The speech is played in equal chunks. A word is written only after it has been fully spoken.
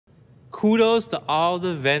kudos to all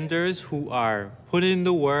the vendors who are putting in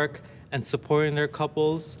the work and supporting their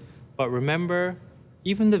couples. But remember,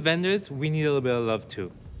 even the vendors, we need a little bit of love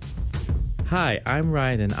too. Hi, I'm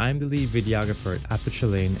Ryan and I'm the lead videographer at Aperture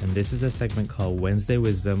Lane, and this is a segment called Wednesday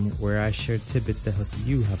Wisdom where I share tidbits to help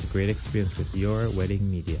you have a great experience with your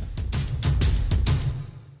wedding media.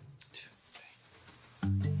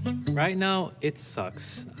 Right now, it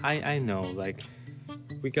sucks. I know, like,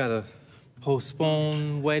 we gotta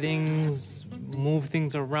postpone weddings, move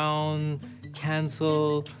things around,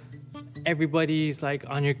 cancel. Everybody's like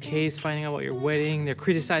on your case, finding out about your wedding. They're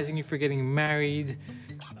criticizing you for getting married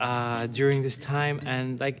during this time,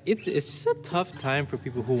 and like it's just a tough time for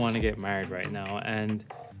people who want to get married right now. And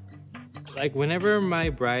like whenever my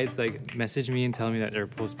brides like message me and tell me that they're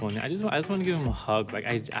postponing, I just want to give them a hug. Like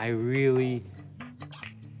I really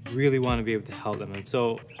want to be able to help them. And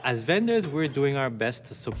so as vendors, we're doing our best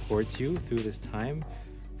to support you through this time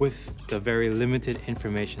with the very limited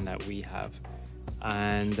information that we have.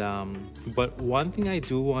 And but one thing I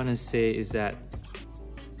do want to say is that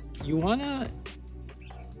you want to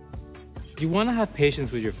have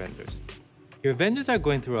patience with your vendors. Your vendors are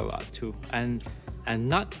going through a lot too, and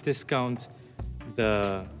not to discount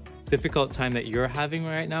the difficult time that you're having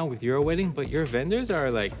right now with your wedding, but your vendors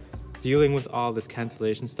are like dealing with all this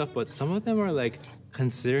cancellation stuff, but some of them are like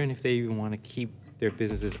considering if they even want to keep their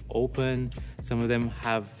businesses open. Some of them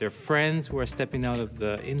have their friends who are stepping out of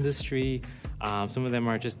the industry. Some of them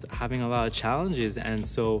are just having a lot of challenges. And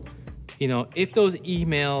so, you know, if those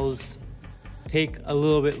emails take a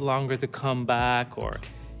little bit longer to come back, or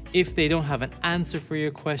if they don't have an answer for your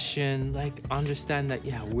question, like understand that,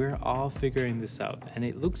 yeah, we're all figuring this out. And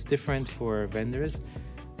it looks different for vendors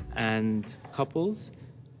and couples.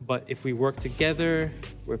 But if we work together,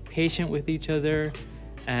 we're patient with each other,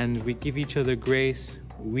 and we give each other grace,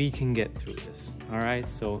 we can get through this. All right,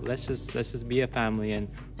 so let's just be a family, and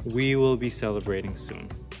we will be celebrating soon.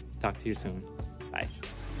 Talk to you soon. Bye.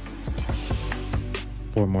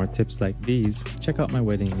 For more tips like these, check out my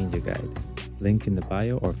wedding media guide. Link in the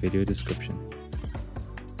bio or video description.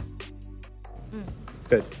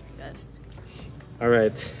 Good. Good. All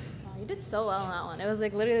right. You did so well on that one. It was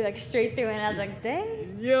like literally like straight through, and I was like, dang.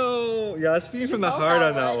 Yo, yeah, I was speaking from the heart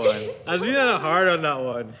on that one. I was speaking on the heart on that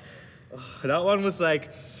one. That one was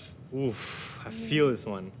like, oof, I feel this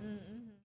one.